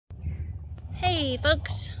Hey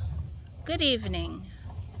folks, good evening.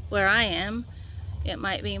 Where I am, it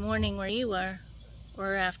might be morning where you are,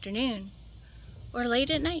 or afternoon, or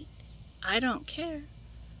late at night. I don't care,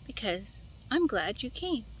 because I'm glad you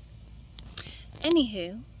came.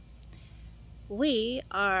 Anywho, we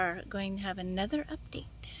are going to have another update.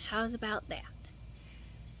 How's about that?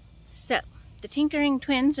 So, the Tinkering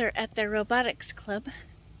Twins are at their robotics club,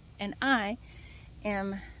 and I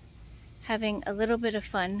am having a little bit of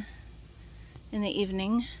fun in the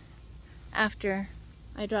evening after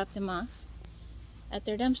I drop them off at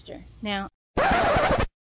their dumpster. Now,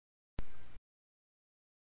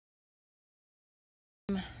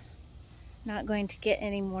 I'm not going to get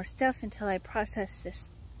any more stuff until I process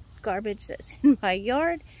this garbage that's in my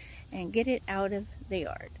yard and get it out of the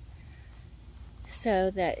yard so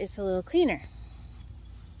that it's a little cleaner.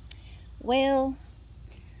 Well,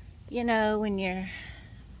 you know, when you're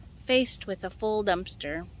faced with a full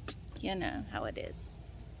dumpster, you know how it is.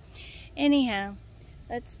 Anyhow,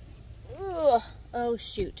 let's... Ugh, oh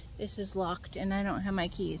shoot, this is locked and I don't have my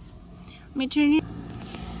keys. Let me turn it.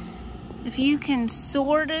 If you can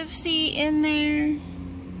sort of see in there,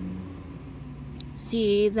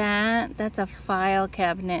 see that? That's a file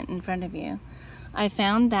cabinet in front of you. I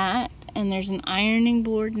found that, and there's an ironing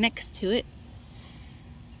board next to it.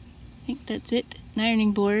 I think that's it, an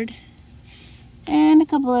ironing board. And a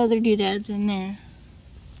couple other doodads in there.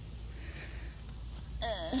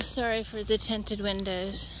 Sorry for the tinted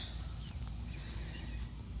windows.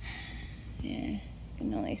 Yeah, I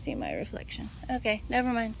can only see my reflection. Okay, never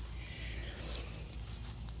mind.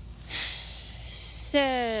 So,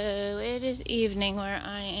 it is evening where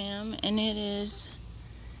I am, and it is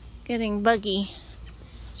getting buggy.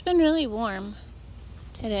 It's been really warm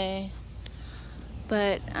today,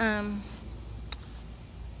 but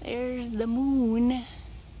there's the moon.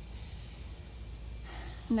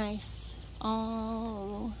 Nice.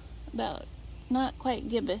 All about, not quite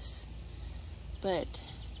gibbous, but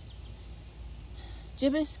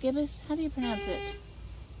gibbous, how do you pronounce it?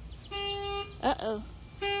 Uh-oh.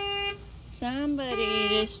 Somebody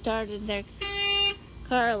just started their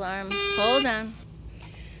car alarm. Hold on.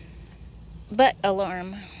 Butt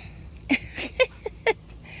alarm.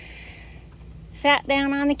 Sat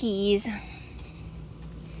down on the keys.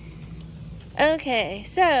 Okay,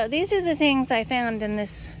 so these are the things I found in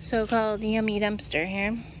this so-called yummy dumpster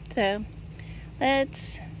here. So,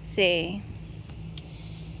 let's see.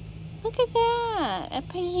 Look at that, a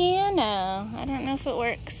piano. I don't know if it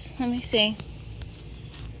works. Let me see.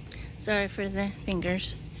 Sorry for the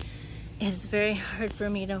fingers. It's very hard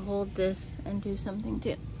for me to hold this and do something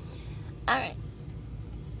too. Alright.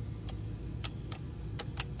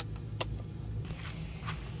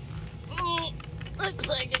 Looks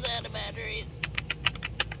like it's out of batteries.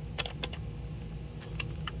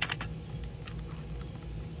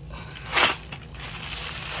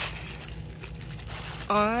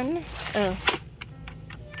 On. Oh.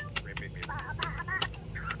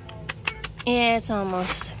 Yeah, it's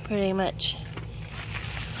almost pretty much.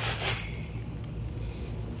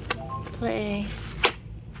 Play.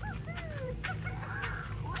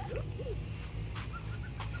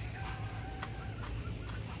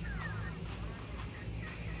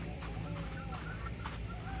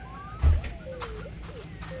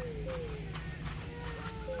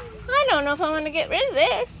 I don't know if I want to get rid of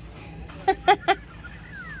this.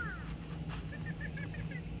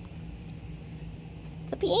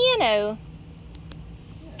 It's a piano.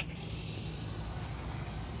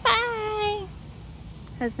 Bye.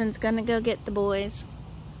 Husband's gonna go get the boys.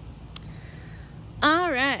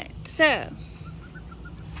 Alright, so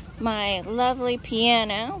my lovely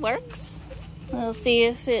piano works. We'll see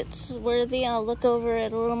if it's worthy. I'll look over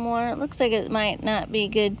it a little more. It looks like it might not be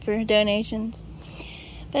good for donations.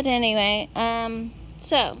 But anyway,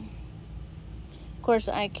 so, of course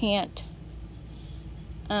I can't,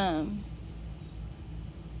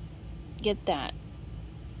 get that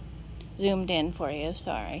zoomed in for you,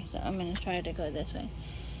 sorry. So I'm going to try to go this way.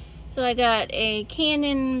 So I got a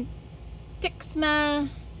Canon Pixma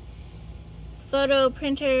photo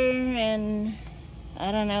printer, and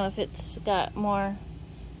I don't know if it's got more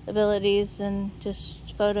abilities than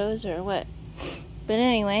just photos or what. But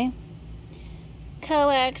anyway,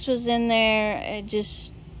 coax was in there. It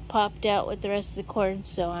just popped out with the rest of the cords,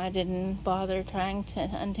 so I didn't bother trying to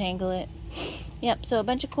untangle it. Yep, so a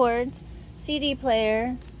bunch of cords, CD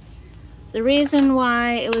player. The reason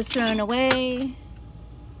why it was thrown away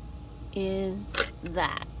is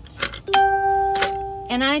that.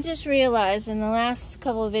 And I just realized in the last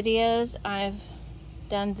couple of videos I've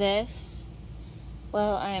done this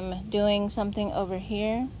while I'm doing something over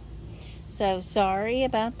here. So sorry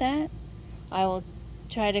about that. I will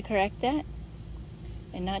try to correct that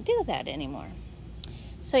and not do that anymore.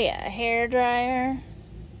 So yeah, a hair dryer,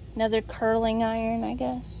 another curling iron, I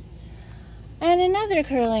guess, and another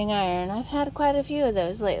curling iron. I've had quite a few of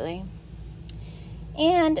those lately.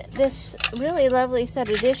 And this really lovely set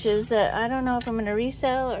of dishes that I don't know if I'm going to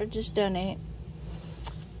resell or just donate.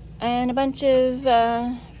 And a bunch of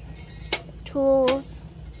tools.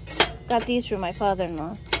 Got these from my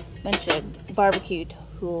father-in-law. A bunch of barbecue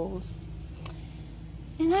tools.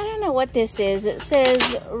 And I don't know what this is. It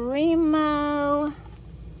says Remo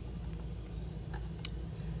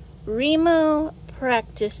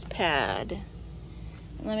practice pad.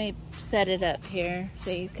 Let me set it up here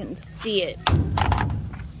so you can see it.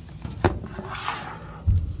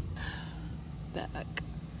 Back.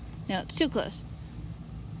 No, it's too close.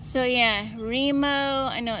 So yeah, Remo,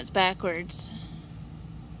 I know it's backwards.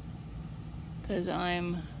 Because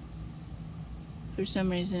for some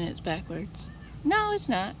reason it's backwards. No, it's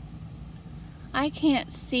not. I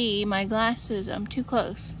can't see my glasses. I'm too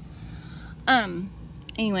close.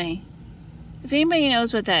 Anyway, if anybody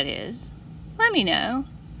knows what that is, let me know.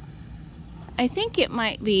 I think it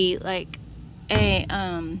might be like a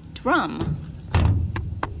drum,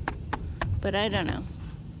 but I don't know.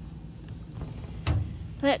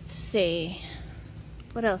 Let's see.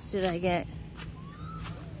 What else did I get?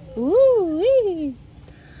 Woo-wee!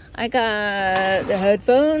 I got the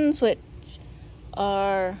headphones, which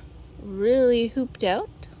are really looped out.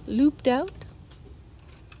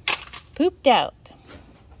 Pooped out.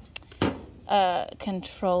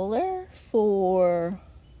 Controller for,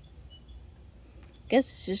 I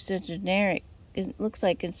guess it's just a generic, it looks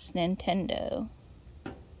like it's Nintendo.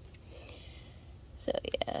 So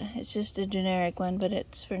yeah, it's just a generic one, but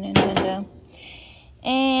it's for Nintendo.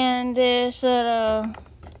 And this little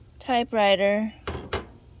typewriter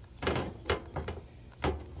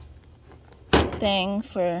thing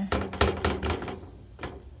for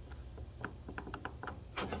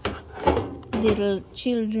little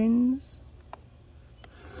children's.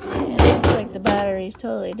 And it looks like the battery's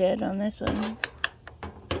totally dead on this one.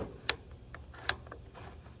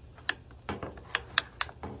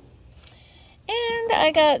 And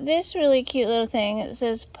I got this really cute little thing. It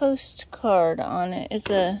says postcard on it. It's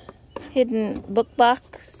a hidden book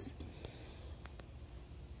box.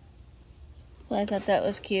 So I thought that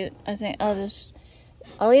was cute. I think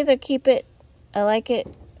I'll either keep it, I like it,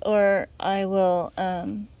 or I will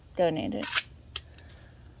donate it.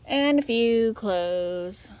 And a few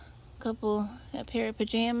clothes. A pair of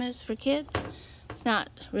pajamas for kids. It's not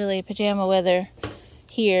really pajama weather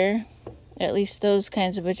here. At least those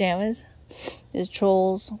kinds of pajamas. Is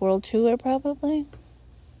Trolls World Tour probably.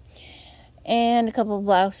 And a couple of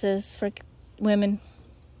blouses for women.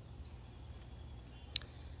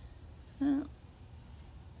 But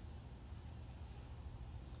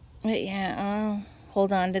yeah, I'll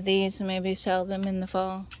hold on to these and maybe sell them in the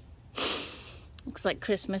fall. Looks like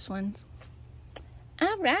Christmas ones.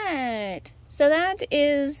 Alright. So that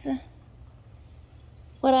is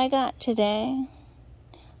what I got today.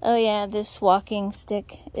 Oh yeah, this walking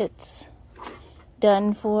stick. It's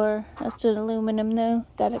done for. That's an aluminum though.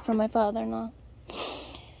 Got it from my father-in-law.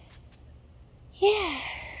 Yeah.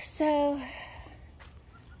 So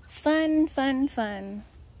fun.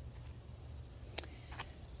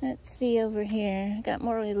 Let's see over here. Got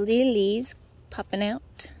more lilies popping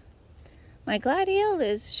out. My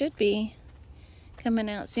gladiolas should be coming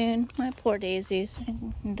out soon. My poor daisies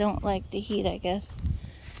don't like the heat, I guess.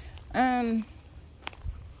 But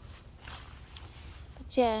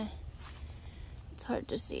yeah, it's hard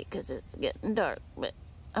to see because it's getting dark, but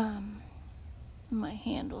my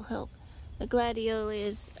hand will help. The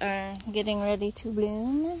gladiolus are getting ready to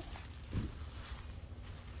bloom.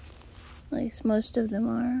 At least most of them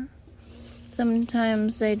are.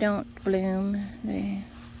 Sometimes they don't bloom.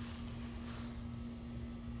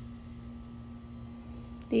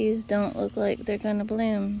 These don't look like they're gonna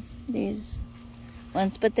bloom. These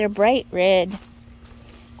ones, but they're bright red.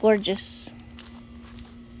 Gorgeous.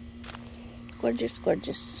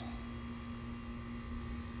 Gorgeous.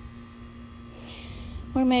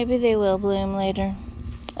 Or maybe they will bloom later.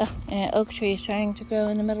 Oh, and an oak tree is trying to grow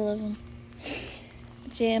in the middle of them.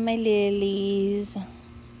 But yeah, my lilies.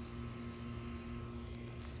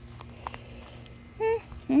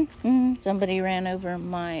 Somebody ran over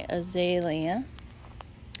my azalea.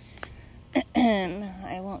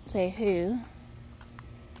 I won't say who.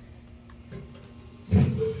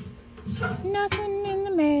 Nothing in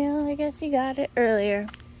the mail. I guess you got it earlier.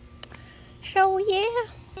 So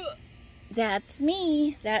yeah, that's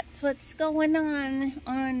me. That's what's going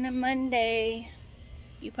on Monday.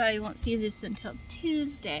 You probably won't see this until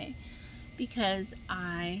Tuesday. because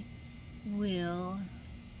I will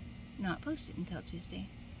not post it until Tuesday.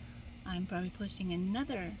 I'm probably posting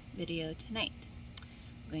another video tonight.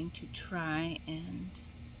 I'm going to try and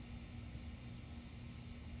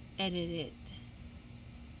edit it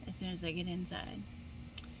as soon as I get inside.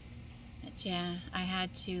 But yeah, I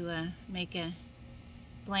had to make a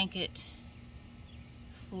blanket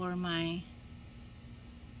for my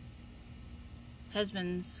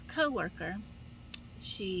husband's co-worker.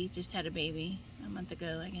 She just had a baby a month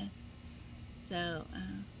ago, I guess. So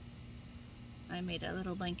I made a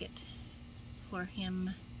little blanket for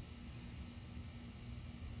him.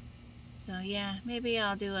 So yeah, maybe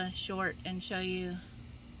I'll do a short and show you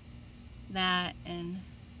that and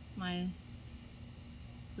my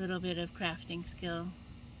little bit of crafting skill.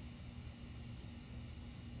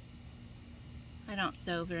 I don't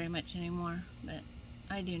sew very much anymore, but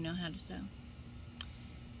I do know how to sew.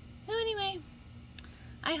 So anyway,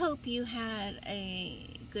 I hope you had a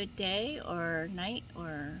good day or night,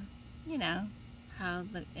 or you know how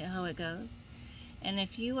it goes. And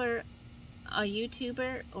if you are a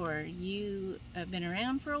YouTuber or you have been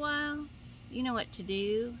around for a while, you know what to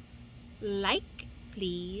do. Like,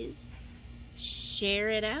 please, share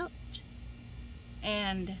it out,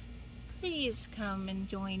 and please come and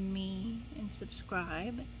join me and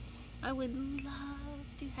subscribe. I would love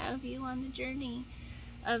to have you on the journey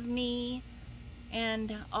of me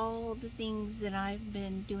and all the things that I've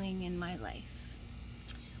been doing in my life,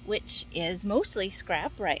 which is mostly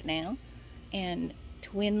scrap right now, and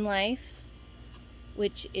twin life,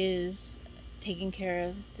 which is taking care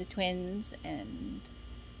of the twins and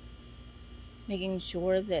making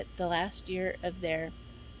sure that the last year of their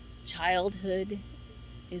childhood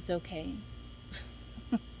is okay.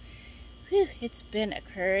 Whew, it's been a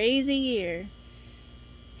crazy year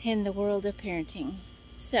in the world of parenting.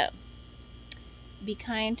 So, be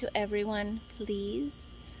kind to everyone, please.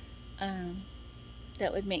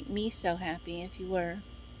 That would make me so happy if you were.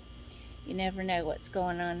 You never know what's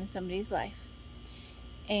going on in somebody's life.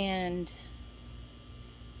 And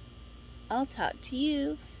I'll talk to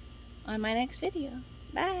you on my next video.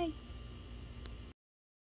 Bye.